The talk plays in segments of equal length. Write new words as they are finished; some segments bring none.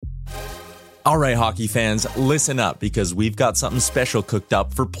All right, hockey fans, listen up because we've got something special cooked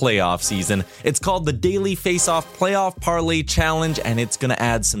up for playoff season. It's called the Daily Face-Off Playoff Parlay Challenge, and it's going to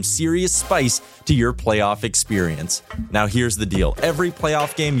add some serious spice to your playoff experience. Now, here's the deal. Every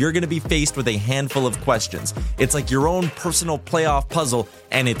playoff game, you're going to be faced with a handful of questions. It's like your own personal playoff puzzle,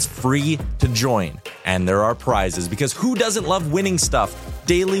 and it's free to join. And there are prizes, because who doesn't love winning stuff?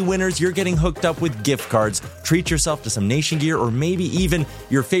 Daily winners, you're getting hooked up with gift cards. Treat yourself to some Nation gear or maybe even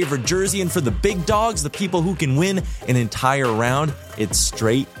your favorite jersey. And for the big dogs, the people who can win an entire round, it's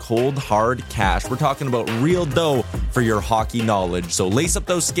straight, cold, hard cash. We're talking about real dough for your hockey knowledge. So lace up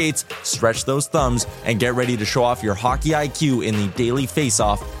those skates, stretch those thumbs, and get ready to show off your hockey IQ in the Daily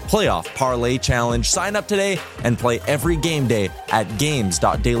Face-Off Playoff Parlay Challenge. Sign up today and play every game day at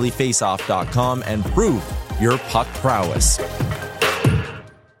games.dailyfaceoff.com and prove your puck prowess.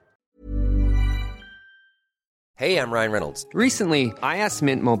 Hey, I'm Ryan Reynolds. Recently, I asked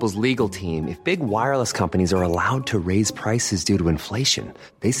Mint Mobile's legal team if big wireless companies are allowed to raise prices due to inflation.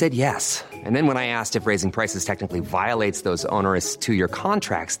 They said yes. And then when I asked if raising prices technically violates those onerous two-year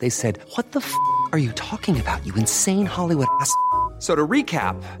contracts, they said, "What the f*** are you talking about, you insane Hollywood ass?" So to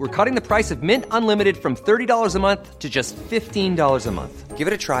recap, we're cutting the price of Mint Unlimited from $30 a month to just $15 a month. Give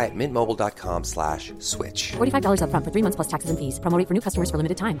it a try at mintmobile.com/switch. $45 up front for 3 months plus taxes and fees. Promo rate for new customers for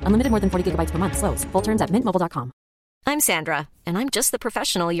limited time. Unlimited more than 40 gigabytes per month. Slows full terms at mintmobile.com. I'm Sandra, and I'm just the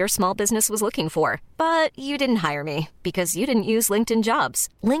professional your small business was looking for. But you didn't hire me because you didn't use LinkedIn Jobs.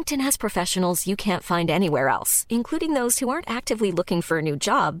 LinkedIn has professionals you can't find anywhere else, including those who aren't actively looking for a new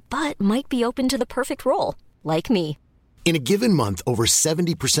job, but might be open to the perfect role, like me. In a given month, over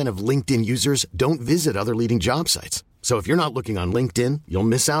 70% of LinkedIn users don't visit other leading job sites. So if you're not looking on LinkedIn, you'll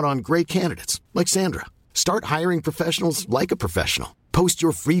miss out on great candidates like Sandra. Start hiring professionals like a professional. Post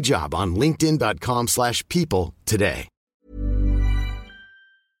your free job on linkedin.com/people today.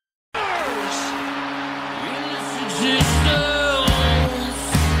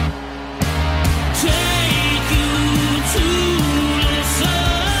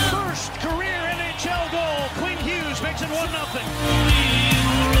 First career NHL goal. Quinn Hughes makes it 1-0.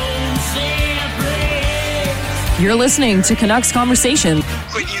 You're listening to Canucks Conversation.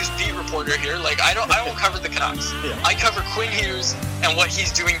 Quinn Hughes, beat reporter here. I won't cover the Canucks. Yeah. I cover Quinn Hughes and what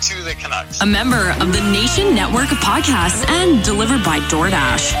he's doing to the Canucks. A member of the Nation Network of Podcasts and delivered by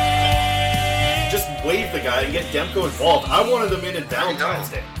DoorDash. Just wave the guy and get Demko involved. I wanted them in Valentine's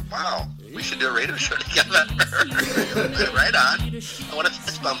Day. Wow. We should do a radio show together. Right on. I want to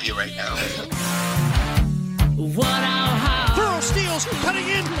fist bump you right now. Pearl steals, cutting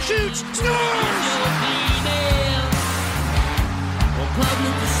in, shoots, scores!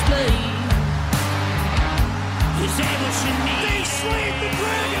 They slayed the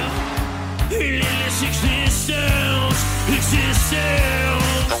dragon!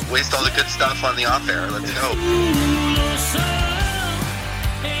 Don't waste all the good stuff on the off air. Let's go.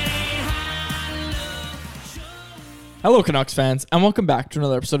 Hello, Canucks fans, and welcome back to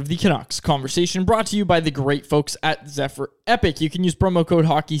another episode of the Canucks Conversation, brought to you by the great folks at Zephyr Epic. You can use promo code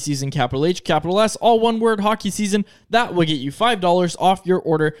HockeySeason, capital H, capital S, all one word, Hockey Season. That will get you $5 off your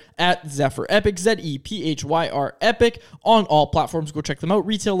order at Zephyr Epic, ZEPHYR Epic, on all platforms. Go check them out.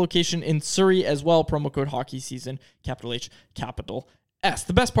 Retail location in Surrey as well. Promo code Hockey Season, capital H, capital S.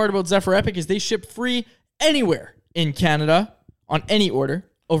 The best part about Zephyr Epic is they ship free anywhere in Canada on any order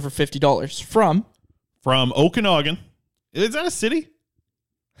over $50 from Okanagan. Is that a city?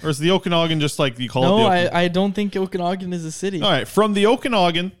 Or is the Okanagan just like you call it? No, I don't think Okanagan is a city. All right, from the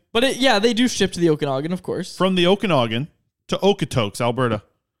Okanagan. But they do ship to the Okanagan, of course. From the Okanagan to Okotoks, Alberta.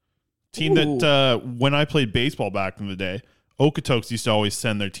 Team that, when I played baseball back in the day, Okotoks used to always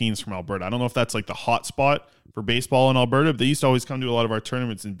send their teams from Alberta. I don't know if that's like the hot spot for baseball in Alberta, but they used to always come to a lot of our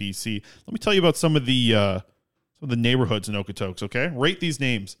tournaments in BC. Let me tell you about some of the neighborhoods in Okotoks, okay? Rate these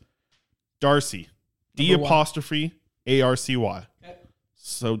names. Darcy. D''ARCY. Okay.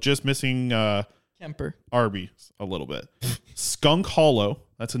 So just missing Kemper. Arby's a little bit. Skunk Hollow.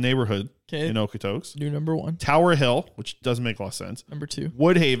 That's a neighborhood in Okotoks. New number 1. Tower Hill, which doesn't make a lot of sense. Number 2.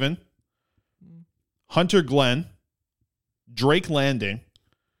 Woodhaven. Hunter Glen. Drake Landing.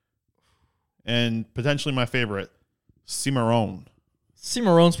 And potentially my favorite, Cimarron.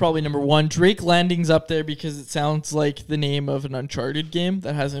 Cimarron's probably number 1. Drake Landing's up there because it sounds like the name of an Uncharted game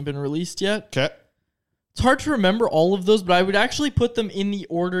that hasn't been released yet. Okay. It's hard to remember all of those, but I would actually put them in the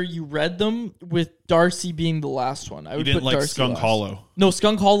order you read them, with Darcy being the last one. I would didn't put like Darcy Skunk last. Hollow. No,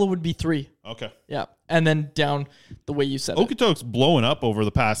 Skunk Hollow would be 3. Okay. Yeah, and then down the way you said it. Okotoks blowing up over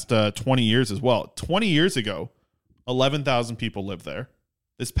the past 20 years as well. 20 years ago, 11,000 people lived there.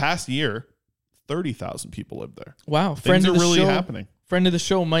 This past year, 30,000 people lived there. Wow. Things are really happening. Friend of the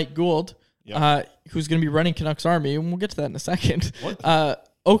show, Mike Gould, who's going to be running Canucks Army, and we'll get to that in a second. What?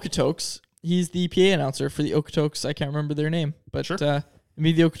 Okotoks. He's the PA announcer for the Okotoks. I can't remember their name, but sure.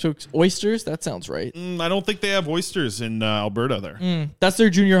 Maybe the Okotoks Oysters. That sounds right. I don't think they have oysters in Alberta there. That's their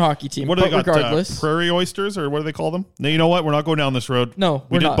junior hockey team. What do they got? Regardless, Prairie oysters, or what do they call them? No, you know what? We're not going down this road. No,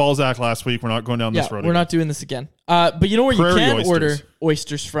 we did not. Balzac last week. We're not going down this road. We're not doing this again. But you know where Prairie you can oysters. order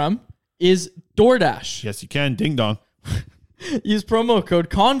oysters from is DoorDash. Yes, you can. Ding dong. Use promo code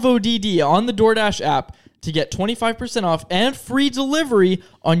CONVODD on the DoorDash app to get 25% off and free delivery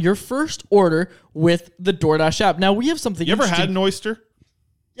on your first order with the DoorDash app. Now, we have something You ever had an oyster?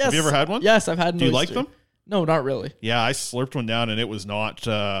 Yes. Have you ever had one? Yes, I've had an oyster. Do you like them? No, not really. Yeah, I slurped one down and it was not...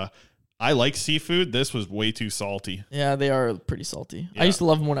 I like seafood. This was way too salty. Yeah, they are pretty salty. Yeah. I used to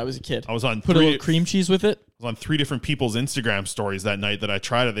love them when I was a kid. I was on Put a little cream cheese with it. I was on 3 different people's Instagram stories that night that I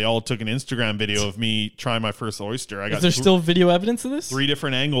tried it. They all took an Instagram video of me trying my first oyster. Is there still video evidence of this? 3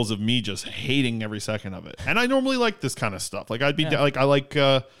 different angles of me just hating every second of it. And I normally like this kind of stuff. Like I like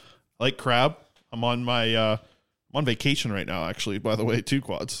crab. I'm on my I'm on vacation right now, actually, by the way, 2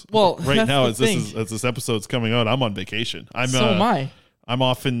 quads. Well, right now as this episode's coming out, I'm on vacation. So am I. I'm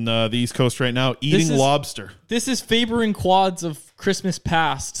off in the East Coast right now eating lobster. This is Faber and Quads of Christmas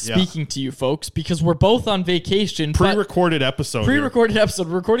past speaking to you folks because we're both on vacation. Pre-recorded episode. Pre-recorded episode.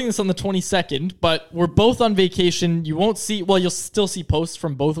 We're recording this on the 22nd, but we're both on vacation. You won't see, well, you'll still see posts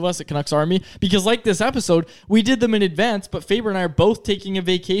from both of us at Canucks Army because like this episode, we did them in advance, but Faber and I are both taking a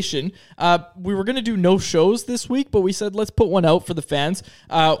vacation. We were going to do no shows this week, but we said, let's put one out for the fans.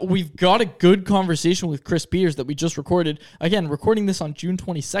 We've got a good conversation with Chris Peters that we just recorded. Again, recording this on June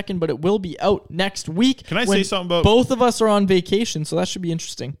 22nd, but it will be out next week. Can I say something about... Both of us are on vacation, so that should be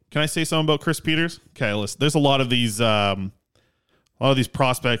interesting. Can I say something about Chris Peters? Okay, listen. There's a lot of these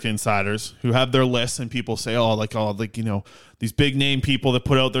prospect insiders who have their lists, and people say, these big name people that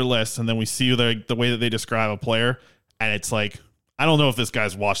put out their lists, and then we see the way that they describe a player, and it's like, I don't know if this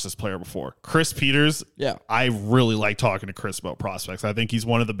guy's watched this player before. Chris Peters, I really like talking to Chris about prospects. I think he's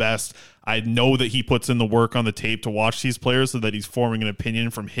one of the best. I know that he puts in the work on the tape to watch these players so that he's forming an opinion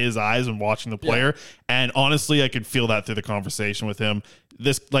from his eyes and watching the player. And honestly, I could feel that through the conversation with him.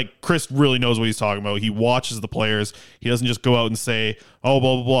 Chris really knows what he's talking about. He watches the players. He doesn't just go out and say, oh,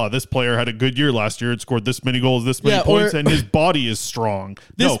 blah, blah, blah. This player had a good year last year. It scored this many goals, this many points, and his body is strong.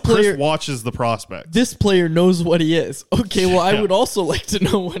 Chris watches the prospect. This player knows what he is. Okay, well, I would also like to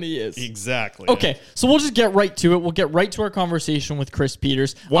know what he is. Exactly. Okay, so we'll just get right to it. We'll get right to our conversation with Chris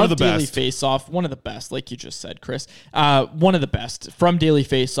Peters. One of the Daily best. Faceoff. One of the best, like you just said, Chris. One of the best from Daily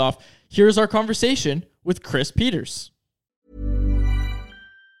Faceoff. Here's our conversation with Chris Peters.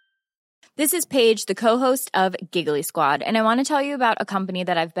 This is Paige, the co-host of Giggly Squad, and I want to tell you about a company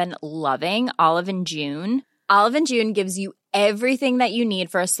that I've been loving, Olive & June. Olive & June gives you everything that you need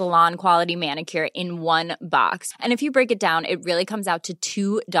for a salon-quality manicure in one box. And if you break it down, it really comes out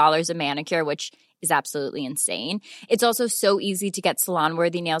to $2 a manicure, which is absolutely insane. It's also so easy to get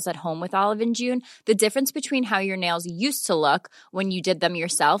salon-worthy nails at home with Olive & June. The difference between how your nails used to look when you did them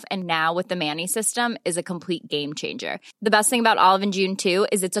yourself and now with the Mani system is a complete game changer. The best thing about Olive & June, too,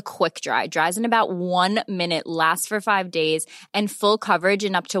 is it's a quick dry. Dries in about 1 minute, lasts for 5 days, and full coverage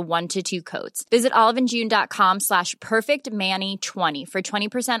in up to 1 to 2 coats. Visit oliveandjune.com/perfectmani20 for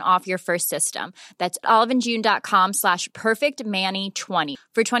 20% off your first system. That's oliveandjune.com/perfectmani20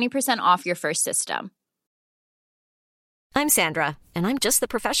 for 20% off your first system. I'm Sandra, and I'm just the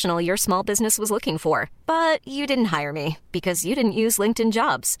professional your small business was looking for. But you didn't hire me because you didn't use LinkedIn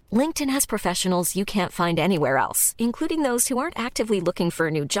Jobs. LinkedIn has professionals you can't find anywhere else, including those who aren't actively looking for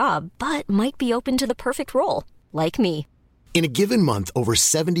a new job, but might be open to the perfect role, like me. In a given month, over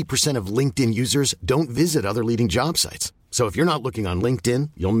 70% of LinkedIn users don't visit other leading job sites. So if you're not looking on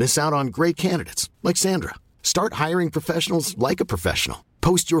LinkedIn, you'll miss out on great candidates like Sandra. Start hiring professionals like a professional.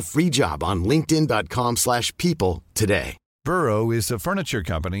 Post your free job on linkedin.com/people today. Burrow is a furniture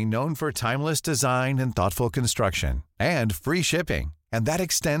company known for timeless design and thoughtful construction and free shipping, and that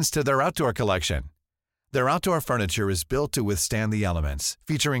extends to their outdoor collection. Their outdoor furniture is built to withstand the elements,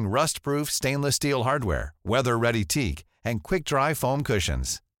 featuring rust-proof stainless steel hardware, weather-ready teak, and quick-dry foam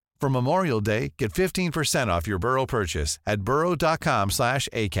cushions. For Memorial Day, get 15% off your Burrow purchase at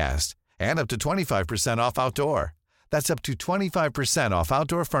burrow.com/acast and up to 25% off outdoor. That's up to 25% off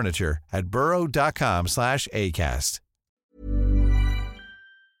outdoor furniture at burrow.com/acast.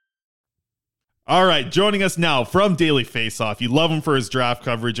 All right, joining us now from Daily Faceoff. You love him for his draft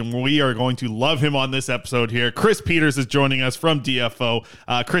coverage, and we are going to love him on this episode here. Chris Peters is joining us from DFO.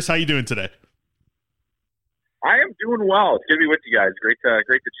 Chris, how you doing today? I am doing well. It's good to be with you guys. Great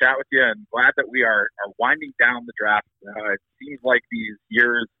to chat with you, and glad that we are winding down the draft. It seems like these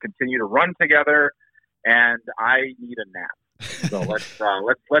years continue to run together, and I need a nap. So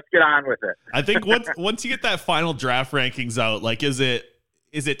let's get on with it. I think once you get that final draft rankings out, like is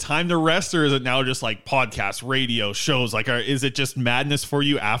it time to rest, or is it now just like podcasts, radio, shows? Like, is it just madness for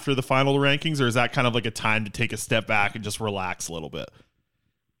you after the final rankings, or is that kind of like a time to take a step back and just relax a little bit?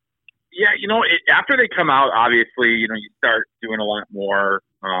 Yeah, after they come out, obviously, you start doing a lot more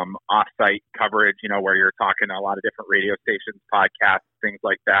off-site coverage, where you're talking to a lot of different radio stations, podcasts, things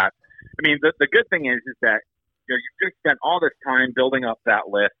like that. I mean, the good thing is that, you've just spent all this time building up that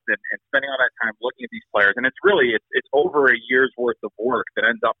list and spending all that time looking at these players. And it's over a year's worth of work that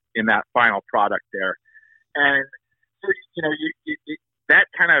ends up in that final product there. And so, that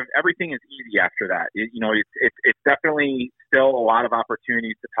kind of everything is easy after that. It's definitely still a lot of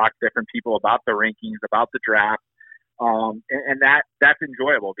opportunities to talk to different people about the rankings, about the draft. And that's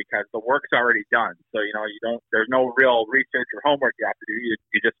enjoyable because the work's already done. So, there's no real research or homework you have to do.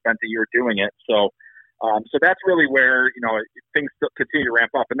 You just spent a year doing it. So that's really where, things still continue to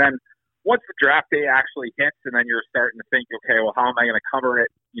ramp up. And then once the draft day actually hits, and then you're starting to think, okay, well, how am I going to cover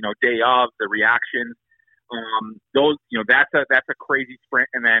it? Day of, the reactions. That's a crazy sprint.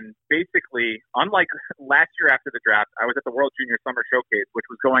 And then basically, unlike last year after the draft, I was at the World Junior Summer Showcase, which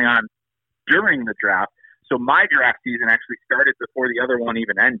was going on during the draft. So my draft season actually started before the other one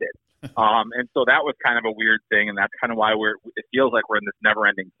even ended. And so that was kind of a weird thing. And that's kind of why it feels like we're in this never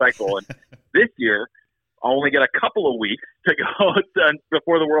ending cycle. And this year, I'll only get a couple of weeks to go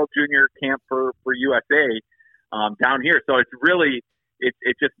before the World Junior Camp for USA down here. So it's really, it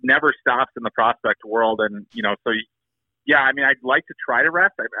just never stops in the prospect world. And, I mean, I'd like to try to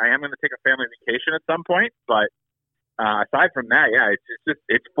rest. I am going to take a family vacation at some point, but aside from that,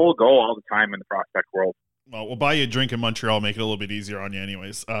 it's full go all the time in the prospect world. Well, we'll buy you a drink in Montreal, make it a little bit easier on you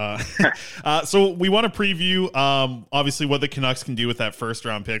anyways. So we want to preview, obviously, what the Canucks can do with that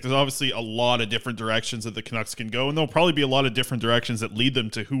first-round pick. There's obviously a lot of different directions that the Canucks can go, and there'll probably be a lot of different directions that lead them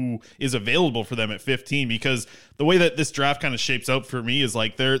to who is available for them at 15, because the way that this draft kind of shapes out for me is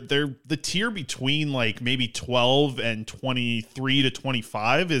like they're the tier between like maybe 12 and 23 to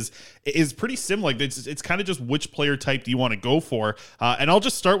 25 is pretty similar. Like it's kind of just which player type do you want to go for. And I'll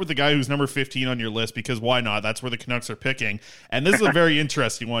just start with the guy who's number 15 on your list, because why not? That's where the Canucks are picking. And this is a very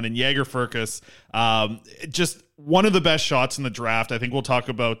interesting one. And Jagger Firkus, just one of the best shots in the draft. I think we'll talk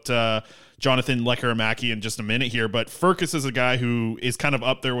about Jonathan Lekkerimäki in just a minute here, but Firkus is a guy who is kind of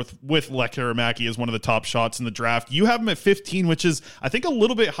up there with Lekkerimäki as one of the top shots in the draft. You have him at 15, which is, I think, a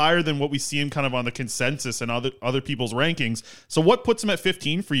little bit higher than what we see him kind of on the consensus and other people's rankings. So what puts him at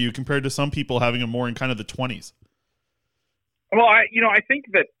 15 for you compared to some people having him more in kind of the 20s? Well, I think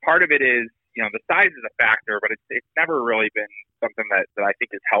that part of it is, the size is a factor, but it's never really been something that I think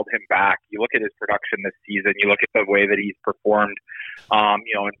has held him back. You look at his production this season, you look at the way that he's performed, and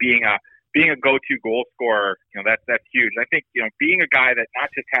being a go-to goal scorer, that's huge. I think, being a guy that not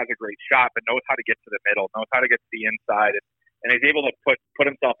just has a great shot, but knows how to get to the middle, knows how to get to the inside, and is able to put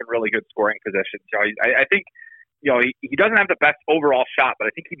himself in really good scoring positions. I think, he doesn't have the best overall shot, but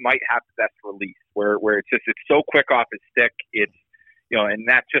I think he might have the best release where it's so quick off his stick. It's, and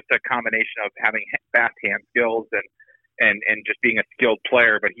that's just a combination of having fast hand skills and just being a skilled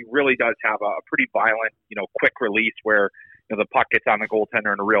player. But he really does have a pretty violent, quick release where the puck gets on the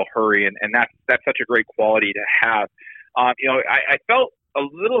goaltender in a real hurry, and that's such a great quality to have. I felt a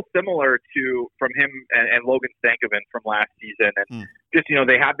little similar from him and Logan Stankoven from last season, and just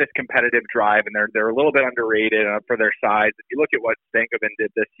they have this competitive drive, and they're a little bit underrated for their size. If you look at what Stankoven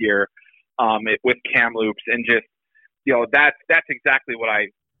did this year with Kamloops, and just that's exactly what I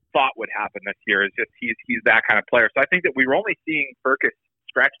thought would happen this year. Is just he's that kind of player. So I think that we were only seeing Firkus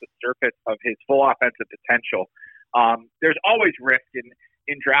scratch the surface of his full offensive potential. There's always risk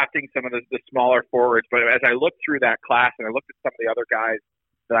in drafting some of the smaller forwards, but as I looked through that class and I looked at some of the other guys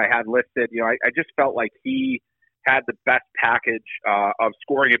that I had listed, I just felt like he had the best package of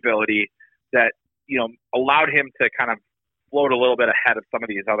scoring ability that allowed him to kind of float a little bit ahead of some of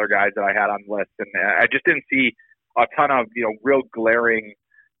these other guys that I had on the list, and I just didn't see a ton of real glaring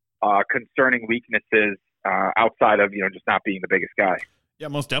concerning weaknesses outside of just not being the biggest guy. Yeah,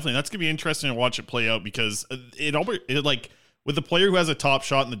 most definitely. That's gonna be interesting to watch it play out, because with a player who has a top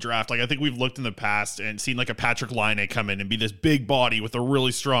shot in the draft, like I think we've looked in the past and seen like a Patrick Laine come in and be this big body with a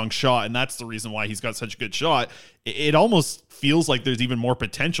really strong shot, and that's the reason why he's got such a good shot. It almost feels like there's even more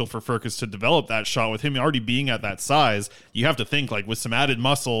potential for Firkus to develop that shot with him already being at that size. You have to think like with some added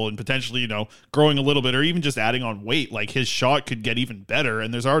muscle and potentially, growing a little bit or even just adding on weight, like his shot could get even better,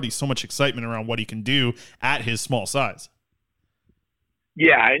 and there's already so much excitement around what he can do at his small size.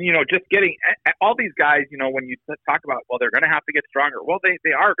 Yeah, and just getting all these guys, when you talk about, well, they're going to have to get stronger. Well, they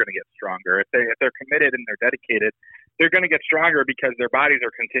are going to get stronger if they're committed and they're dedicated. They're going to get stronger because their bodies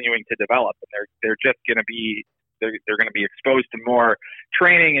are continuing to develop, and they're just going to be they're going to be exposed to more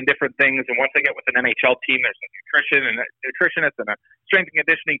training and different things. And once they get with an NHL team, there's a nutritionist and a strength and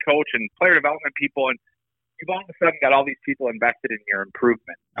conditioning coach and player development people, and you've all of a sudden got all these people invested in your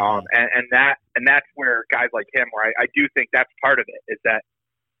improvement. And that's where guys like him, where I do think that's part of it, is that,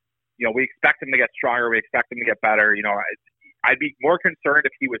 we expect him to get stronger. We expect him to get better. I'd be more concerned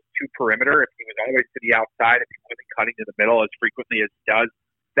if he was too perimeter, if he was always to the outside, if he wasn't cutting to the middle as frequently as he does.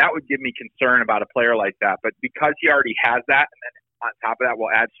 That would give me concern about a player like that. But because he already has that, and then on top of that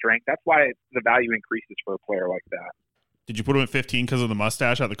will add strength, that's why the value increases for a player like that. Did you put him at 15 because of the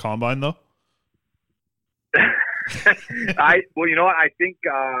mustache at the combine, though? I think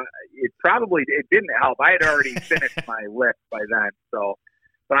it didn't help. I had already finished my list by then, so.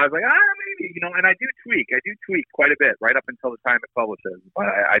 But I was like, maybe, and I do tweak quite a bit right up until the time it publishes. But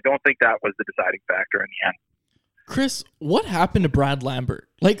I don't think that was the deciding factor in the end. Chris, what happened to Brad Lambert?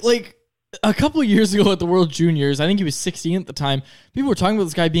 Like a couple of years ago at the World Juniors, I think he was 16 at the time, people were talking about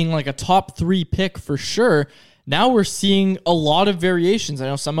this guy being like a top 3 pick for sure. Now we're seeing a lot of variations. I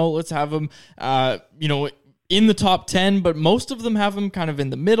know some outlets have him, in the top 10, but most of them have him kind of in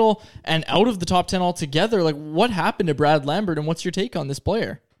the middle and out of the top 10 altogether. Like, what happened to Brad Lambert, and what's your take on this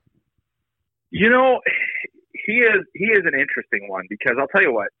player? He is an interesting one, because I'll tell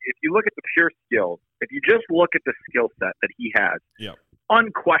you what, if you look at the pure skills, if you just look at the skill set that he has,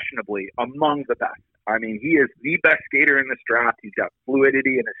 unquestionably among the best. I mean, he is the best skater in this draft. He's got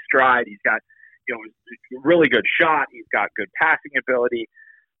fluidity in his stride. He's got, really good shot. He's got good passing ability.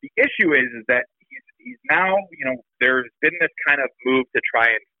 The issue is that he's now, there's been this kind of move to try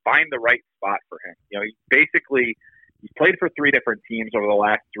and find the right spot for him. He's played for 3 different teams over the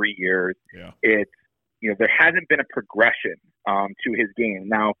last 3 years. Yeah. It's, there hasn't been a progression to his game.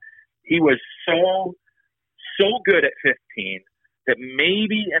 Now, he was so good at 15 that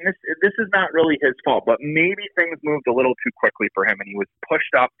maybe, and this is not really his fault, but maybe things moved a little too quickly for him, and he was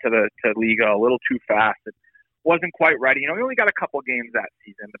pushed up to Liga a little too fast and wasn't quite ready. He only got a couple games that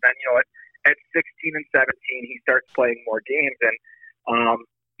season, but then, at 16 and 17, he starts playing more games. And,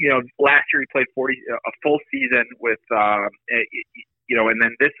 last year he played a full season with, and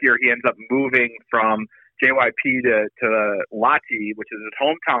then this year he ends up moving from JYP to Lahti, which is his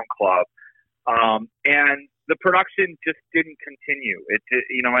hometown club. And the production just didn't continue.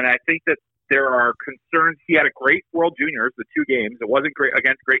 And I think that there are concerns. He had a great World Juniors, the 2 games. It wasn't great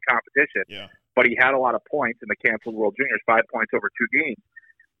against great competition, but he had a lot of points in the canceled World Juniors, 5 points over 2 games.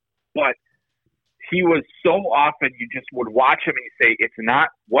 But he was so often, you just would watch him and you say, it's not,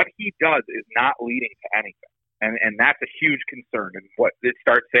 what he does is not leading to anything. And that's a huge concern. And what it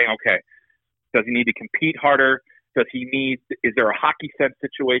starts saying, okay, does he need to compete harder? Is there a hockey sense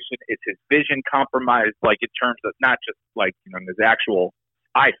situation? Is his vision compromised, like in terms of not just like, his actual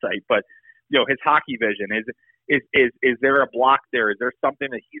eyesight, but, his hockey vision? Is there a block there? Is there something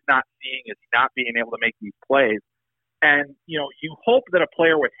that he's not seeing? Is he not being able to make these plays? And, you hope that a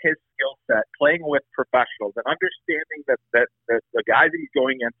player with his skill set, playing with professionals and understanding that the guys that he's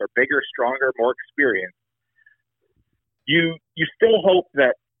going against are bigger, stronger, more experienced, you still hope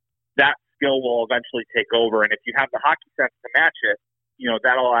that skill will eventually take over. And if you have the hockey sense to match it,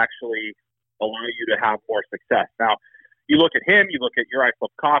 that'll actually allow you to have more success. Now, you look at him, you look at Juraj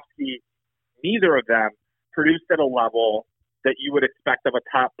Slafkovsky, neither of them produced at a level that you would expect of a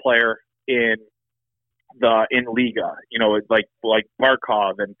top player in Liga, like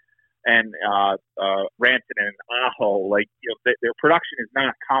Barkov and Rantanen and Aho. Their production is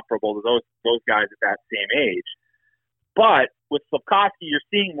not comparable to those guys at that same age. But with Slafkovsky, you're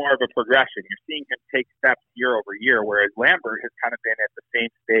seeing more of a progression. You're seeing him take steps year over year, whereas Lambert has kind of been at the same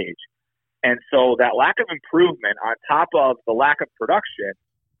stage. And so that lack of improvement on top of the lack of production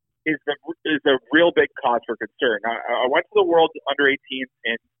is a real big cause for concern. Now, I went to the World Under-18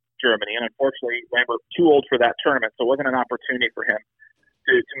 in Germany, and unfortunately, Lambert too old for that tournament, so it wasn't an opportunity for him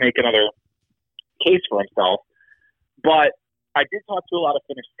to make another case for himself. But I did talk to a lot of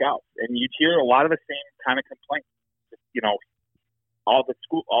Finnish scouts, and you'd hear a lot of the same kind of complaints. All the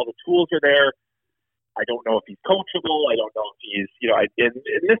tools are there. I don't know if he's coachable. I don't know if he's, and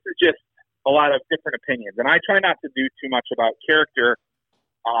this is just a lot of different opinions. And I try not to do too much about character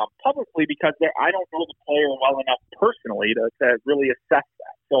publicly because I don't know the player well enough personally to really assess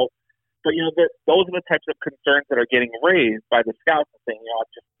that. So, but those are the types of concerns that are getting raised by the scouts and saying,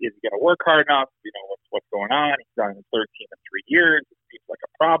 is he going to work hard enough? What's going on? He's on his third team in 3 years. It seems like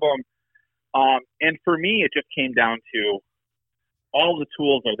a problem. And for me, it just came down to all the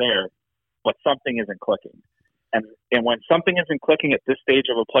tools are there, but something isn't clicking. And when something isn't clicking at this stage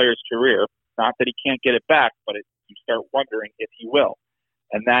of a player's career, not that he can't get it back, but you start wondering if he will.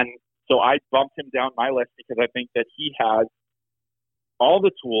 And then, so I bumped him down my list because I think that he has all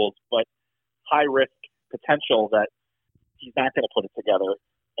the tools, but high risk potential that he's not going to put it together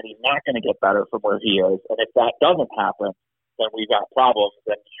and he's not going to get better from where he is. And if that doesn't happen, then we've got problems.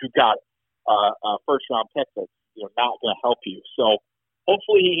 Then you've got a first round pick that's not going to help you. So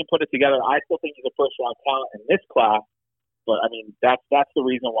hopefully he can put it together. I still think he's a first round talent in this class, but I mean that's the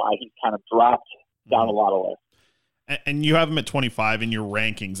reason why he's kind of dropped down a lot of lists. And you have him at 25 in your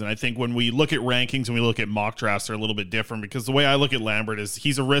rankings. And I think when we look at rankings and we look at mock drafts, they're a little bit different because the way I look at Lambert is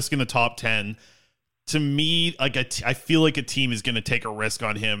he's a risk in the top 10. To me, like I feel like a team is going to take a risk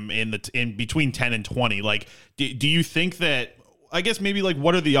on him in between 10 and 20. Like, do you think that, I guess maybe like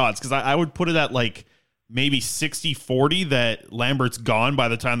what are the odds? Because I would put it at like maybe 60-40 that Lambert's gone by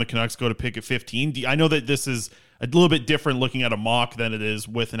the time the Canucks go to pick at 15. I know that this is a little bit different looking at a mock than it is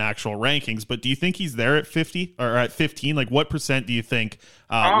with an actual rankings, but do you think he's there at 50 or at 15? Like what percent do you think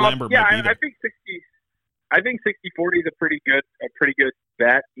Lambert might be there? I think 60-40 is a pretty good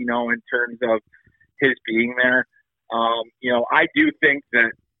bet, in terms of his being there. I do think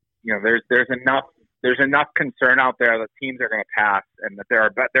that, there's enough concern out there that teams are going to pass and that there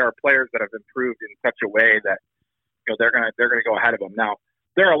are players that have improved in such a way that, they're going to go ahead of them. Now,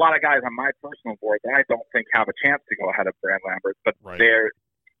 there are a lot of guys on my personal board that I don't think have a chance to go ahead of Brad Lambert, but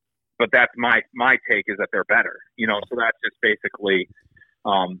that's my take is that they're better, so that's just basically,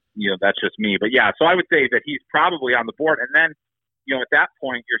 that's just me. But yeah, so I would say that he's probably on the board. And then, at that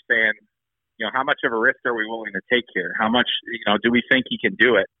point you're saying, how much of a risk are we willing to take here? How much, do we think he can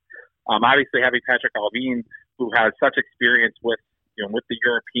do it? Obviously having Patrick Allvin, who has such experience with the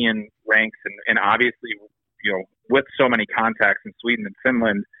European ranks and obviously, with so many contacts in Sweden and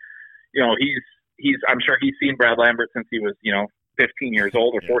Finland, I'm sure he's seen Brad Lambert since he was, 15 years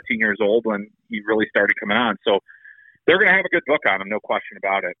old or 14 years old when he really started coming on. So they're going to have a good book on him, no question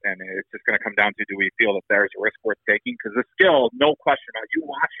about it. And it's just going to come down to, do we feel that there's a risk worth taking? Because the skill, no question about it. You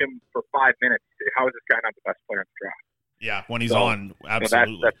watch him for 5 minutes, how is this guy not the best player in the draft? Yeah, when he's on,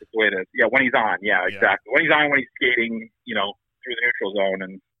 absolutely. That's just the way it is. Yeah, when he's on, exactly. When he's on, when he's skating, through the neutral zone,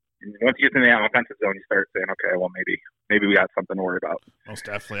 and once you get in the offensive zone, you start saying, okay, well, maybe we got something to worry about. Most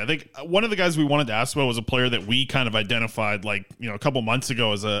definitely. I think one of the guys we wanted to ask about was a player that we kind of identified a couple months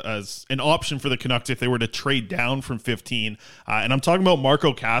ago as an option for the Canucks if they were to trade down from 15. And I'm talking about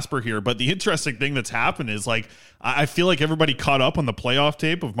Marco Kasper here. But the interesting thing that's happened is I feel like everybody caught up on the playoff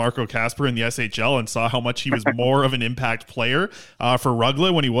tape of Marco Kasper in the SHL and saw how much he was more of an impact player for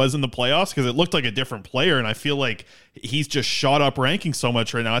Rögle when he was in the playoffs, because it looked like a different player. And I feel like he's just shot up ranking so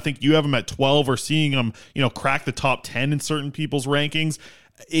much right now. I think you have him at 12 or seeing him, crack the top 10 in certain people's rankings.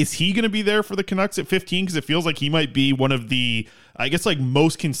 Is he going to be there for the Canucks at 15? Because it feels like he might be one of the, I guess,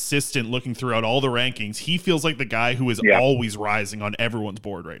 most consistent looking throughout all the rankings. He feels like the guy who is always rising on everyone's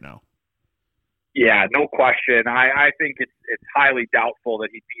board right now. Yeah, no question. I think it's highly doubtful that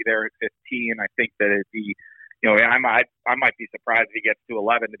he'd be there at 15. I think that it'd be, I might be surprised if he gets to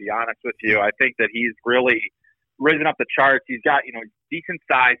 11, to be honest with you. I think that he's really risen up the charts. He's got, decent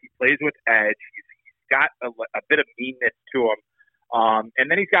size. He plays with edge. He's got a bit of meanness to him.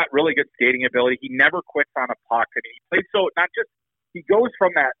 And then he's got really good skating ability. He never quits on a puck. And he plays he goes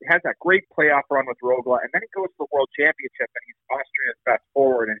from has that great playoff run with Rögle, and then he goes to the World Championship, and he's Austria's best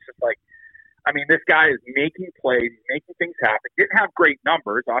forward. And it's just this guy is making plays, making things happen. Didn't have great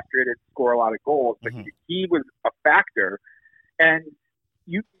numbers. Austria didn't score a lot of goals, but he was a factor. And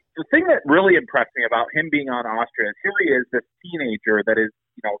the thing that really impressed me about him being on Austria is here he is, this teenager that is,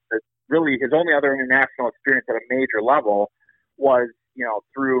 that really his only other international experience at a major level was,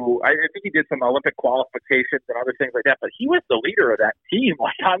 through, I think he did some Olympic qualifications and other things like that, but he was the leader of that team,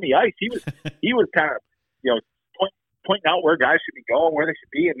 on the ice. He was kind of, pointing out where guys should be going, where they should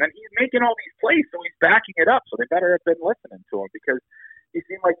be, and then he's making all these plays, so he's backing it up. So they better have been listening to him because he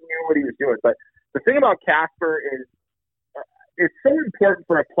seemed like he knew what he was doing. But the thing about Kasper is, it's so important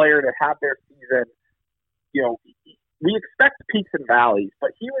for a player to have their season. We expect peaks and valleys,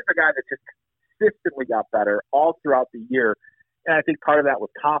 but he was a guy that just consistently got better all throughout the year. And I think part of that was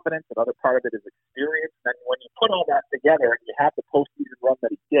confidence. Another part of it is experience. And when you put all that together and you have the postseason run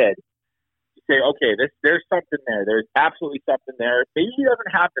that he did, you say, okay, there's something there. There's absolutely something there. Maybe he doesn't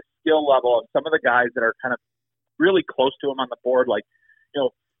have the skill level of some of the guys that are kind of really close to him on the board. Like,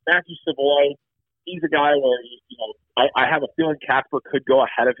 Matthew Savoy, he's a guy where, I have a feeling Casper could go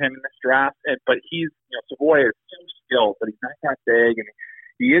ahead of him in this draft. But Savoy is so skilled, but he's not that big. And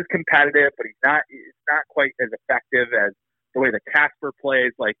he is competitive, but it's not quite as effective as the way that Casper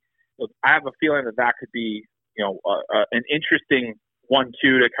plays. Like, I have a feeling that could be, an interesting 1-2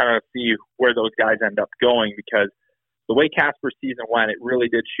 to kind of see where those guys end up going, because the way Casper's season went, it really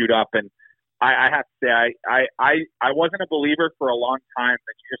did shoot up. And I have to say, I wasn't a believer for a long time,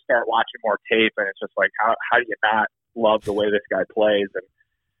 but you just start watching more tape, and it's just like, how do you not love the way this guy plays? And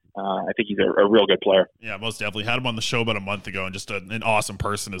I think he's a real good player. Yeah, most definitely. Had him on the show about a month ago, and just an awesome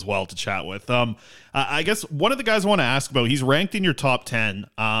person as well to chat with. I guess one of the guys I want to ask about, he's ranked in your top 10,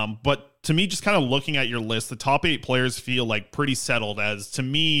 but to me, just kind of looking at your list, the top 8 players feel like pretty settled as, to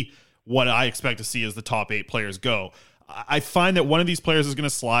me, what I expect to see as the top 8 players go. I find that one of these players is going to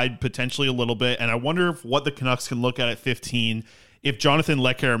slide potentially a little bit, and I wonder if what the Canucks can look at 15, if Jonathan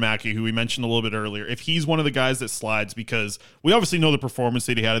Lekkerimäki, who we mentioned a little bit earlier, if he's one of the guys that slides, because we obviously know the performance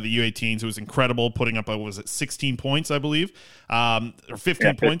that he had at the U18s. It was incredible, putting up, 16 points, I believe, or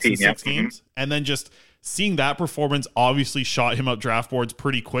 15 points in 6 games. And then just seeing that performance obviously shot him up draft boards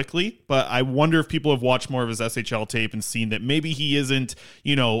pretty quickly. But I wonder if people have watched more of his SHL tape and seen that maybe he isn't,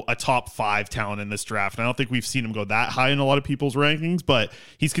 a top 5 talent in this draft. And I don't think we've seen him go that high in a lot of people's rankings, but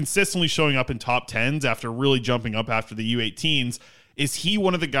he's consistently showing up in top 10s after really jumping up after the U18s. Is he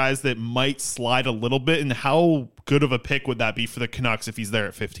one of the guys that might slide a little bit, and how good of a pick would that be for the Canucks if he's there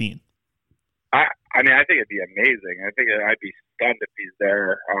at 15? I think it'd be amazing. I think I'd be stunned if he's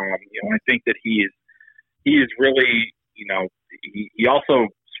there. I think that he is really, he also,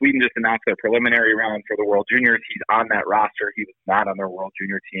 Sweden just announced a preliminary round for the World Juniors. He's on that roster. He was not on their World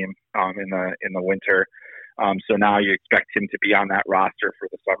Junior team in the winter. So now you expect him to be on that roster for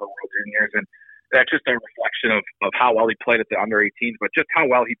the Summer World Juniors. And that's just a reflection of how well he played at the under-18s, but just how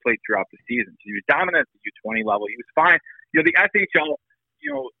well he played throughout the season. So he was dominant at the U20 level. He was fine. The SHL,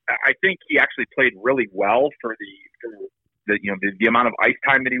 I think he actually played really well for the amount of ice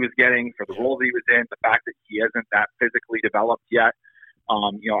time that he was getting, for the role that he was in, the fact that he isn't that physically developed yet.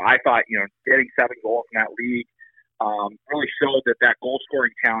 I thought, getting 7 goals in that league really showed that goal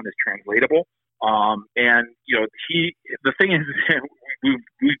scoring talent is translatable. The thing is, we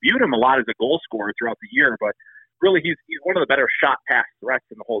viewed him a lot as a goal scorer throughout the year, but really he's one of the better shot pass threats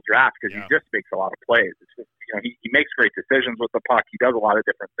in the whole draft, because he just makes a lot of plays. It's just, he makes great decisions with the puck. He does a lot of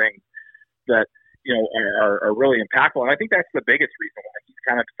different things that, are really impactful. And I think that's the biggest reason why he's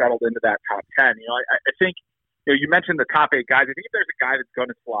kind of settled into that top 10. I think, you mentioned the top 8 guys. I think if there's a guy that's going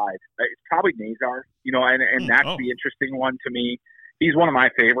to slide, it's probably Nazar, and that's the interesting one to me. He's one of my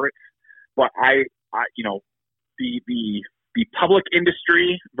favorites, but the public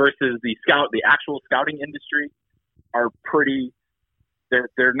industry versus the actual scouting industry are pretty,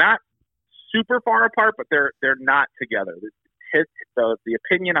 they're not super far apart, but they're not together. The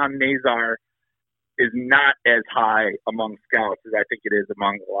opinion on Nazar is not as high among scouts as I think it is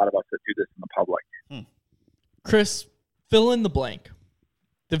among a lot of us that do this in the public. Chris, fill in the blank.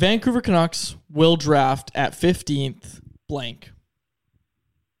 The Vancouver Canucks will draft at 15th blank.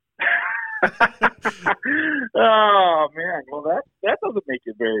 Oh man, well that doesn't make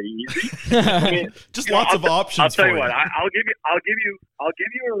it very easy. Just lots of options. I'll tell you what. I'll give you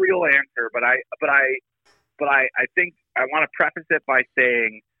a real answer, but I think I want to preface it by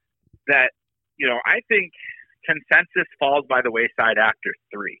saying that I think consensus falls by the wayside after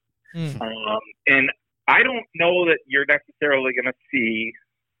 3, and I don't know that you're necessarily going to see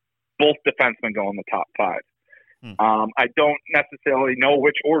both defensemen go in the top 5. I don't necessarily know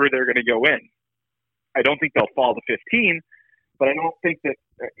which order they're going to go in. I don't think they'll fall to 15, but I don't think that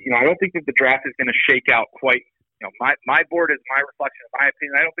the draft is going to shake out quite. My board is my reflection of my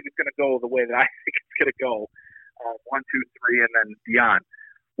opinion. I don't think it's going to go the way that I think it's going to go, 1, 2, 3, and then beyond.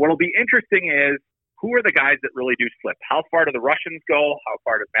 What'll be interesting is who are the guys that really do slip. How far do the Russians go? How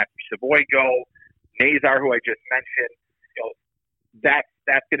far does Matthew Savoy go? Nazar, who I just mentioned. That's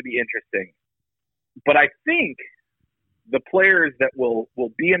going to be interesting. But I think the players that will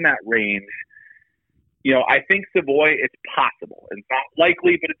be in that range, I think Savoy, it's possible. It's not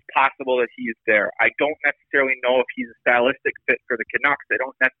likely, but it's possible that he is there. I don't necessarily know if he's a stylistic fit for the Canucks. I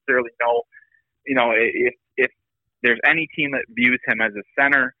don't necessarily know, if there's any team that views him as a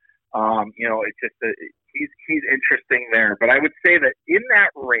center. It's just he's interesting there. But I would say that in that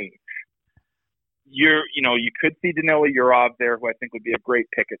range, you could see Danila Urov there, who I think would be a great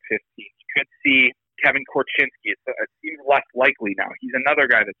pick at 15. You could see Kevin Korchinski. It seems less likely now. He's another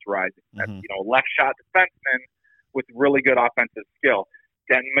guy that's rising. That's, left shot defenseman with really good offensive skill.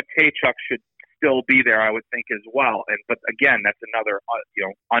 Then Matejchuk should still be there, I would think, as well. But again, that's another,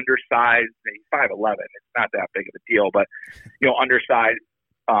 undersized. He's 5'11". It's not that big of a deal, but undersized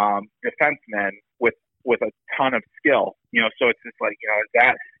defenseman with a ton of skill. So it's just like,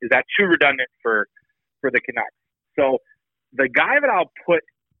 is that too redundant for the Canucks? So the guy that I'll put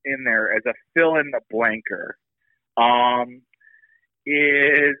in there as a fill in the blanker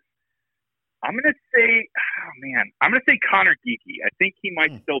is, I'm going to say Connor Geekie. I think he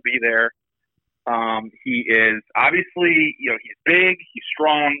might still be there. He is obviously, he's big, he's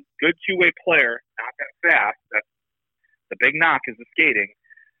strong, good two-way player, not that fast. That's the big knock is the skating.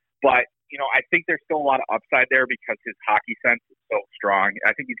 But, I think there's still a lot of upside there because his hockey sense is so strong.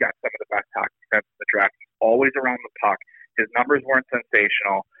 I think he's got some of the best hockey sense in the draft. He's always around the puck. His numbers weren't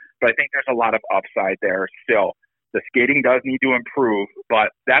sensational, but I think there's a lot of upside there still. The skating does need to improve,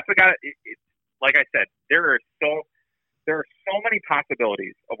 but that's a guy. Like I said, there are so many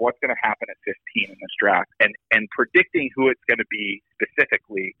possibilities of what's going to happen at 15 in this draft, and predicting who it's going to be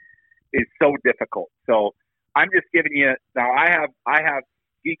specifically is so difficult. So I'm just giving you now. I have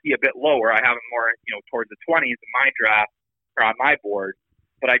Geekie a bit lower. I have him more towards the 20s in my draft or on my board.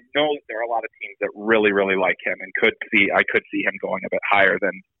 But I know that there are a lot of teams that really, really like him and I could see him going a bit higher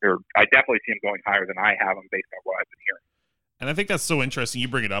I definitely see him going higher than I have him based on what I've been hearing. And I think that's so interesting. You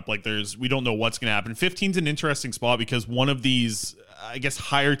bring it up, like we don't know what's going to happen. 15's an interesting spot because one of these, I guess,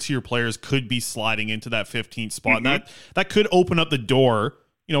 higher tier players could be sliding into that 15th spot. And that could open up the door,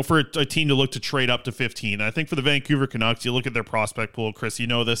 for a team to look to trade up to 15. And I think for the Vancouver Canucks, you look at their prospect pool, Chris,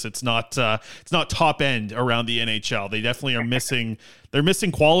 this, it's not top end around the NHL. They definitely are missing, they're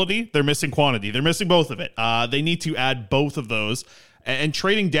missing quality, they're missing quantity, they're missing both of it. They need to add both of those. And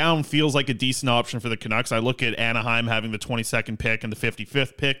trading down feels like a decent option for the Canucks. I look at Anaheim having the 22nd pick and the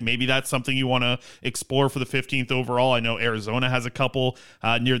 55th pick. Maybe that's something you want to explore for the 15th overall. I know Arizona has a couple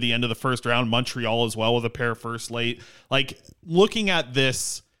near the end of the first round. Montreal as well with a pair first late. Like, looking at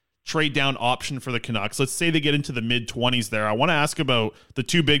this trade down option for the Canucks, let's say they get into the mid-20s there. I want to ask about the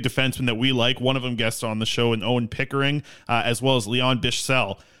two big defensemen that we like. One of them guests on the show, in Owen Pickering, as well as Leon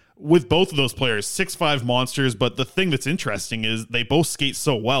Bichsel. With both of those players, 6'5" monsters, but the thing that's interesting is they both skate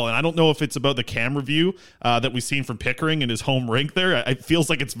so well, and I don't know if it's about the camera view that we've seen from Pickering in his home rink there. It feels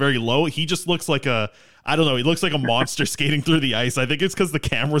like it's very low. He just looks like he looks like a monster skating through the ice. I think it's because the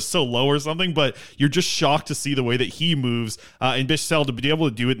camera's so low or something, but you're just shocked to see the way that he moves. And Bichsel, to be able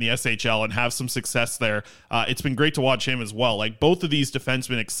to do it in the SHL and have some success there, it's been great to watch him as well. Like, both of these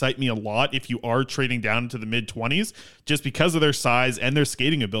defensemen excite me a lot if you are trading down into the mid-20s, just because of their size and their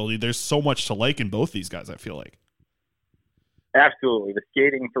skating ability. There's so much to like in both these guys, I feel like. Absolutely. The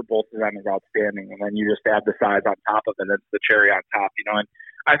skating for both of them is outstanding, and then you just add the size on top of it. That's the cherry on top, and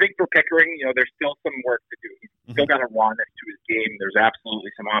I think for Pickering, there's still some work to do. He's still got a rawness to his game. There's absolutely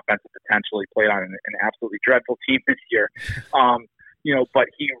some offensive potential. He played on an absolutely dreadful team this year. But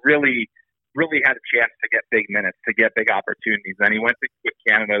he really, really had a chance to get big minutes, to get big opportunities. Then he went with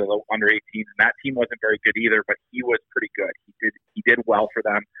Canada to the under-18s, and that team wasn't very good either, but he was pretty good. He did well for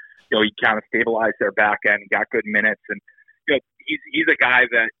them. He kind of stabilized their back end, got good minutes, and he's a guy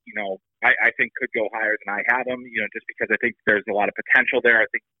that, I think could go higher than I have him, just because I think there's a lot of potential there. I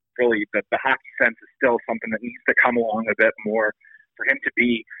think really the hockey sense is still something that needs to come along a bit more for him to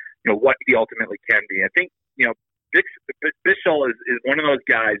be, what he ultimately can be. I think, Bichsel is one of those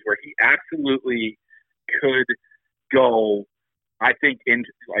guys where he absolutely could go, I think, into,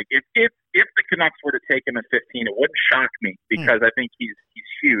 like, if the Canucks were to take him at 15, it wouldn't shock me because I think he's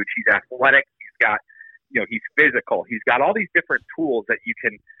huge. He's athletic. He's got, he's physical. He's got all these different tools that you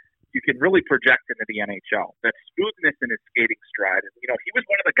can really project into the NHL. That smoothness in his skating stride. And, he was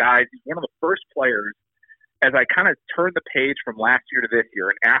one of the guys, he's one of the first players, as I kind of turned the page from last year to this year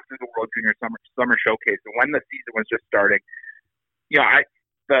and after the World Junior Summer Showcase and when the season was just starting, I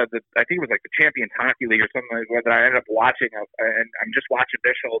think it was like the Champions Hockey League or something like that I ended up watching, and I'm just watching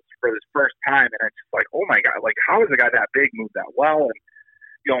Bichsel for this first time, and it's just like, oh my God, like, how is a guy that big move that well? And,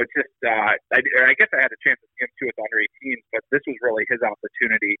 it's just, I guess I had a chance to see him too at the under-18s, but this was really his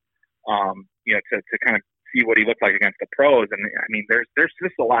opportunity, to kind of see what he looked like against the pros. And I mean, there's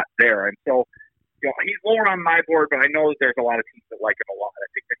just a lot there. And so, he's lower on my board, but I know that there's a lot of teams that like him a lot. I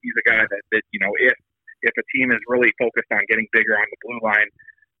think that he's a guy that if a team is really focused on getting bigger on the blue line,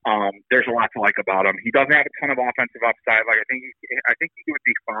 there's a lot to like about him. He doesn't have a ton of offensive upside. Like, I think he would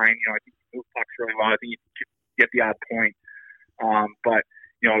be fine. I think he moves pucks really well. I think he could get the odd point. But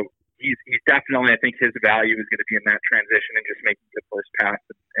he's definitely ultimately, I think his value is going to be in that transition and just making the first pass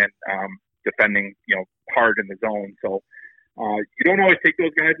and defending, hard in the zone. So you don't always take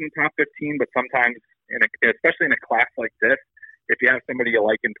those guys in the top 15, but sometimes, especially in a class like this, if you have somebody you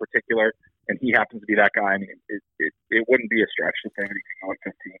like in particular and he happens to be that guy, I mean, it wouldn't be a stretch to say that he can go at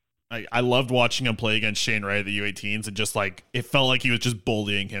 15. I loved watching him play against Shane Wright at the U18s, and just like it felt like he was just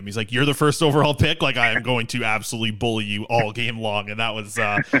bullying him. He's like, "You're the first overall pick. Like, I am going to absolutely bully you all game long," and that was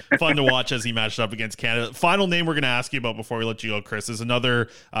fun to watch as he matched up against Canada. Final name we're going to ask you about before we let you go, Chris, is another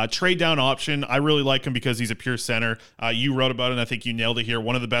trade down option. I really like him because he's a pure center. You wrote about it, and I think you nailed it here.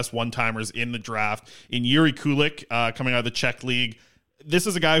 One of the best one-timers in the draft in Yuri Kulik, coming out of the Czech league. This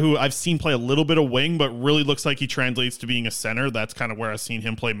is a guy who I've seen play a little bit of wing, but really looks like he translates to being a center. That's kind of where I've seen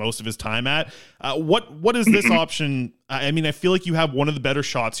him play most of his time at. What is this option? I mean, I feel like you have one of the better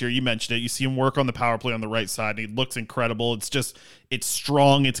shots here. You mentioned it. You see him work on the power play on the right side, and he looks incredible. It's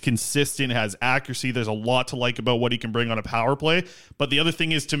strong, it's consistent, it has accuracy. There's a lot to like about what he can bring on a power play. But the other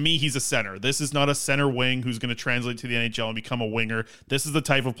thing is, to me, he's a center. This is not a center wing who's going to translate to the NHL and become a winger. This is the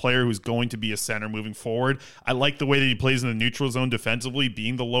type of player who's going to be a center moving forward. I like the way that he plays in the neutral zone defensively,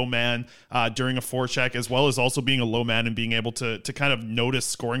 being the low man during a forecheck, as well as also being a low man and being able to kind of notice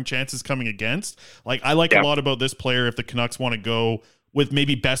scoring chances coming against. Like, I like a lot about this player. If the Canucks want to go with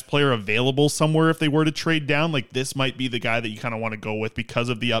maybe best player available somewhere, if they were to trade down, like this might be the guy that you kind of want to go with because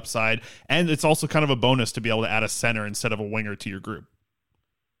of the upside. And it's also kind of a bonus to be able to add a center instead of a winger to your group.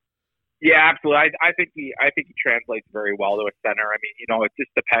 Yeah, absolutely. I think he translates very well to a center. I mean, it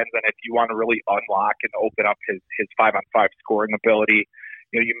just depends on if you want to really unlock and open up his 5-on-5 scoring ability.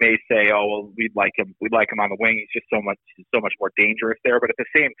 You may say, "Oh, well, we'd like him on the wing. He's just so much more dangerous there." But at the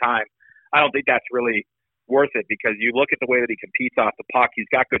same time, I don't think that's really worth it, because you look at the way that he competes off the puck. He's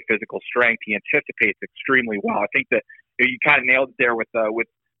got good physical strength. He anticipates extremely well. I think that you kind of nailed it there with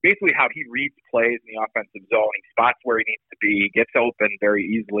basically how he reads plays in the offensive zone. He spots where he needs to be, he gets open very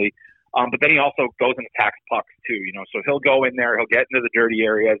easily. But then he also goes and attacks pucks too. So he'll go in there, he'll get into the dirty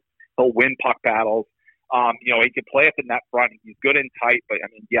areas, he'll win puck battles. He can play at the net front. He's good and tight. But I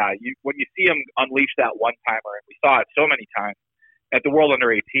mean, when you see him unleash that one timer, and we saw it so many times at the World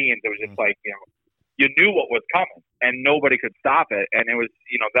Under-18s, it was just like you knew what was coming, and nobody could stop it. And it was,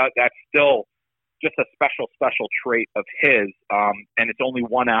 that's still just a special trait of his, and it's only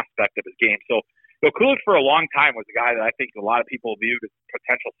one aspect of his game. So Kulich for a long time was a guy that I think a lot of people viewed as a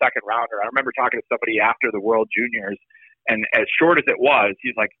potential second rounder. I remember talking to somebody after the World Juniors, and as short as it was,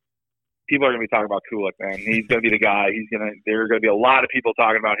 he's like, people are going to be talking about Kulich, man. He's going to be the guy. There are going to be a lot of people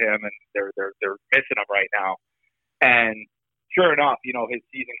talking about him, and they're missing him right now. And sure enough, his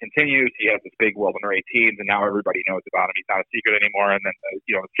season continues. He has this big World Under-18s, and now everybody knows about him. He's not a secret anymore. And then,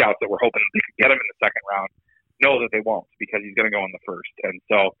 the scouts that were hoping they could get him in the second round know that they won't, because he's going to go in the first. And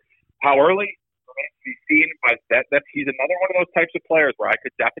so how early remains to be seen, but he's another one of those types of players where I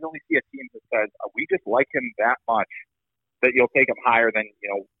could definitely see a team that says, we just like him that much that you'll take him higher than,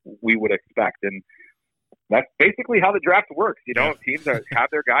 we would expect. And that's basically how the draft works. Teams have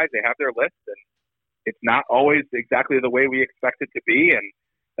their guys, they have their list, and it's not always exactly the way we expect it to be, and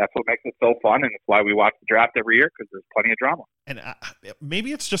that's what makes it so fun, and it's why we watch the draft every year, because there's plenty of drama. And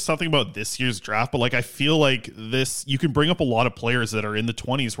maybe it's just something about this year's draft, but like I feel like you can bring up a lot of players that are in the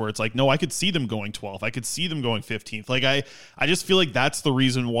 20s where it's like, no, I could see them going 12th. I could see them going 15th. Like I just feel like that's the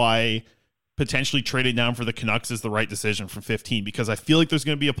reason why potentially trading down for the Canucks is the right decision from 15, because I feel like there's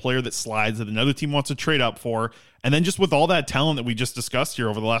going to be a player that slides that another team wants to trade up for. And then just with all that talent that we just discussed here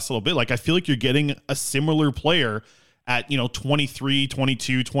over the last little bit, like I feel like you're getting a similar player at 23,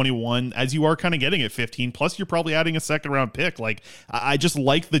 22, 21 as you are kind of getting at 15. Plus you're probably adding a second round pick. Like I just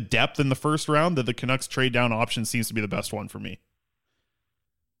like the depth in the first round that the Canucks trade down option seems to be the best one for me.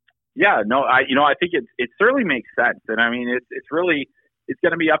 Yeah, no, I think it certainly makes sense. And I mean, it's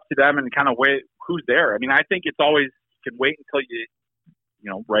going to be up to them and kind of wait who's there. I mean, I think it's always, you can wait until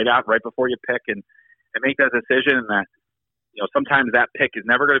right before you pick and make that decision, and that, sometimes that pick is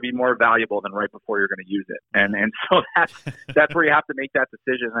never going to be more valuable than right before you're going to use it. And so that's where you have to make that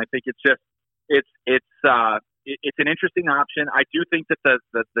decision. And I think it's an interesting option. I do think that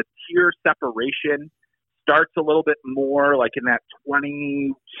the tier separation starts a little bit more like in that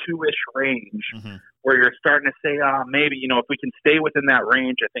 22-ish range, where you're starting to say, maybe, if we can stay within that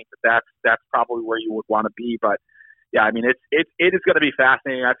range, I think that's probably where you would want to be. But yeah, I mean, it is going to be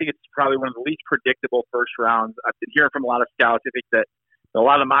fascinating. I think it's probably one of the least predictable first rounds. I've been hearing from a lot of scouts. I think that a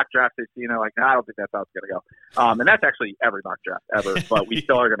lot of the mock drafts they've seen are like, I don't think that's how it's going to go. And that's actually every mock draft ever, but we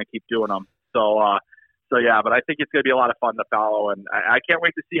still are going to keep doing them. So yeah, but I think it's going to be a lot of fun to follow, and I can't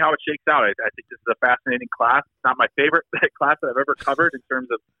wait to see how it shakes out. I think this is a fascinating class. It's not my favorite class that I've ever covered in terms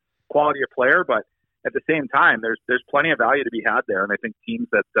of quality of player, but at the same time, there's plenty of value to be had there, and I think teams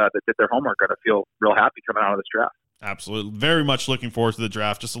that did their homework are going to feel real happy coming out of this draft. Absolutely. Very much looking forward to the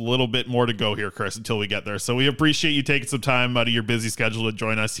draft. Just a little bit more to go here, Chris, until we get there. So we appreciate you taking some time out of your busy schedule to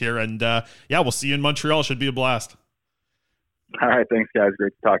join us here. And we'll see you in Montreal. Should be a blast. All right. Thanks, guys.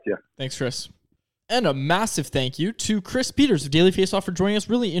 Great to talk to you. Thanks, Chris. And a massive thank you to Chris Peters of Daily Faceoff for joining us.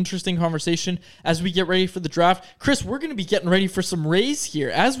 Really interesting conversation as we get ready for the draft. Chris, we're going to be getting ready for some Rays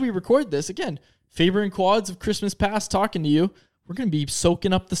here as we record this. Again, Faber and Quads of Christmas past talking to you. We're going to be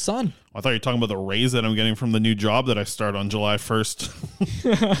soaking up the sun. I thought you were talking about the raise that I'm getting from the new job that I start on July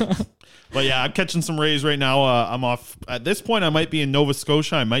 1st. But yeah, I'm catching some rays right now. I'm off. At this point, I might be in Nova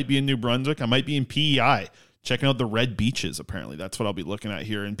Scotia. I might be in New Brunswick. I might be in PEI. Checking out the red beaches, apparently. That's what I'll be looking at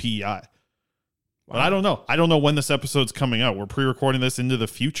here in PEI. Wow. But I don't know. I don't know when this episode's coming out. We're pre-recording this into the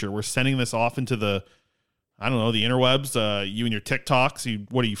future. We're sending this off into the, the interwebs. You and your TikToks.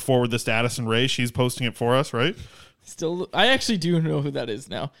 What do you forward this to Addison Ray? She's posting it for us, right? Still, I actually do know who that is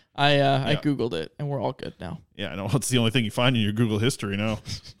now. I Googled it, and we're all good now. Yeah, I know. It's the only thing you find in your Google history now.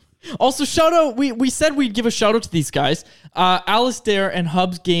 Also, shout out. We said we'd give a shout out to these guys. Alistair and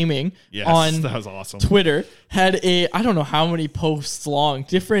Hubs Gaming on that was awesome. Twitter had I don't know how many posts long,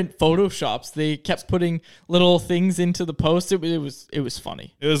 different Photoshops. They kept putting little things into the post. It was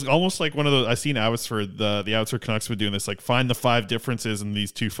funny. It was almost like one of those. I seen Abbotsford, the Abbotsford Canucks were doing this, like find the 5 differences in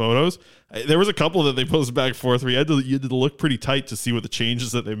these 2 photos. There was a couple that they posted back and forth where you had to look pretty tight to see what the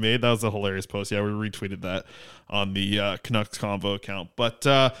changes that they made. That was a hilarious post. Yeah, we retweeted that on the Canucks Convo account. But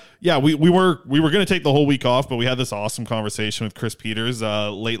we were going to take the whole week off, but we had this awesome conversation with Chris Peters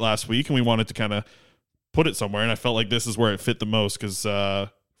late last week, and we wanted to kind of put it somewhere, and I felt like this is where it fit the most because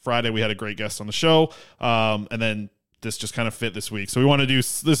Friday we had a great guest on the show, and then this just kind of fit this week. So we want to do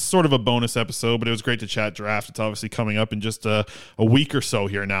this sort of a bonus episode, but it was great to chat draft. It's obviously coming up in just a week or so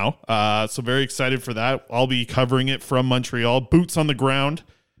here now. So very excited for that. I'll be covering it from Montreal, boots on the ground,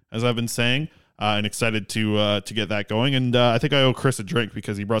 as I've been saying, and excited to get that going. And I think I owe Chris a drink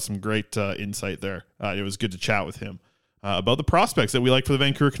because he brought some great insight there. It was good to chat with him about the prospects that we like for the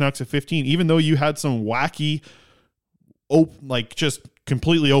Vancouver Canucks at 15, even though you had some wacky, just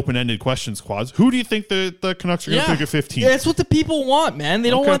completely open-ended questions, Quads. Who do you think the Canucks are going to pick at 15? Yeah, that's what the people want, man. They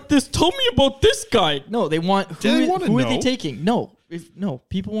don't want this. Tell me about this guy. No, they want who are they taking? No,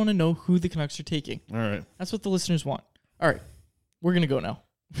 people want to know who the Canucks are taking. All right. That's what the listeners want. All right. We're going to go now.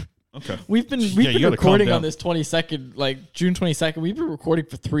 Okay. We've been recording on this 22nd, June 22nd. We've been recording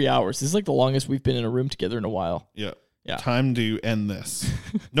for 3 hours. This is the longest we've been in a room together in a while. Yeah. Time to end this.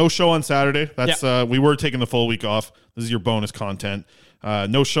 No show on Saturday. That's we were taking the full week off. This is your bonus content.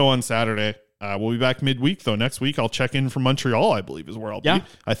 No show on Saturday. We'll be back midweek though. Next week I'll check in from Montreal, I believe is where I'll be.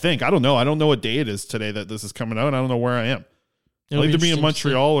 I think. I don't know. I don't know what day it is today that this is coming out. I don't know where I am. I'll either be in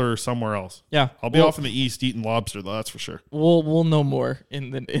Montreal or somewhere else. Yeah. I'll be off in the east eating lobster though, that's for sure. We'll know more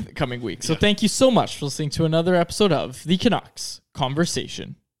in the coming week. So thank you so much for listening to another episode of The Canucks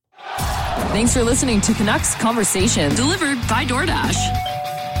Conversation. Thanks for listening to Canucks Conversation, delivered by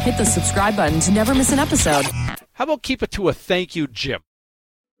DoorDash. Hit the subscribe button to never miss an episode. How about keep it to a thank you, Jim?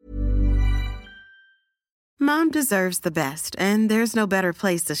 Mom deserves the best, and there's no better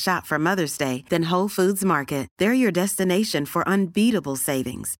place to shop for Mother's Day than Whole Foods Market. They're your destination for unbeatable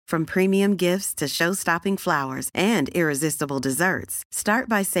savings, from premium gifts to show-stopping flowers and irresistible desserts. Start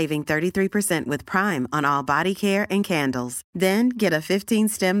by saving 33% with Prime on all body care and candles. Then get a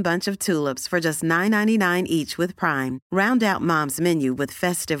 15-stem bunch of tulips for just $9.99 each with Prime. Round out Mom's menu with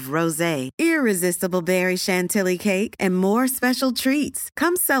festive rosé, irresistible berry chantilly cake, and more special treats.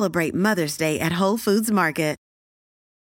 Come celebrate Mother's Day at Whole Foods Market.